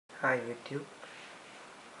Hi YouTube.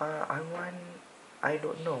 I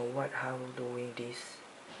don't know how doing this,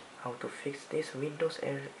 how to fix this Windows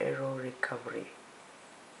error recovery,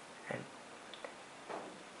 and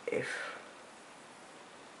if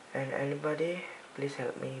anybody please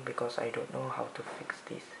help me because I don't know how to fix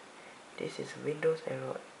this. This is Windows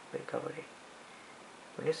error recovery.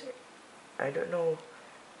 Because I don't know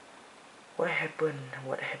what happened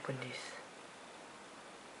this.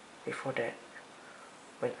 Before that,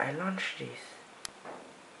 when I launch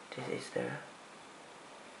this is the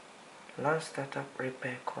launch startup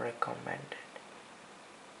repair recommended.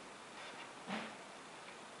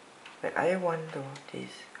 When I want to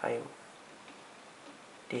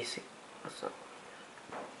this also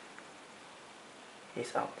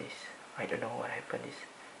is out this. I don't know what happened this.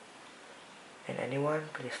 And anyone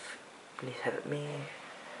please help me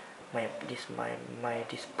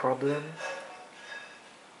this problem.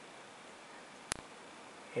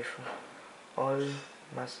 If all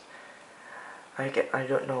must I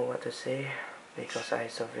don't know what to say because I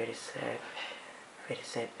so very sad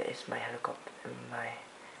that is my helicopter, my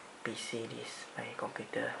PC, this my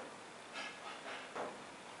computer.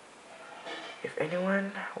 If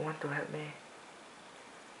anyone want to help me,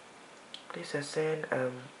 please send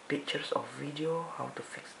pictures of video how to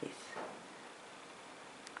fix this.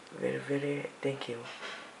 Very thank you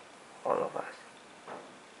all of us.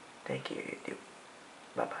 Thank you YouTube.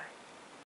 Bye bye.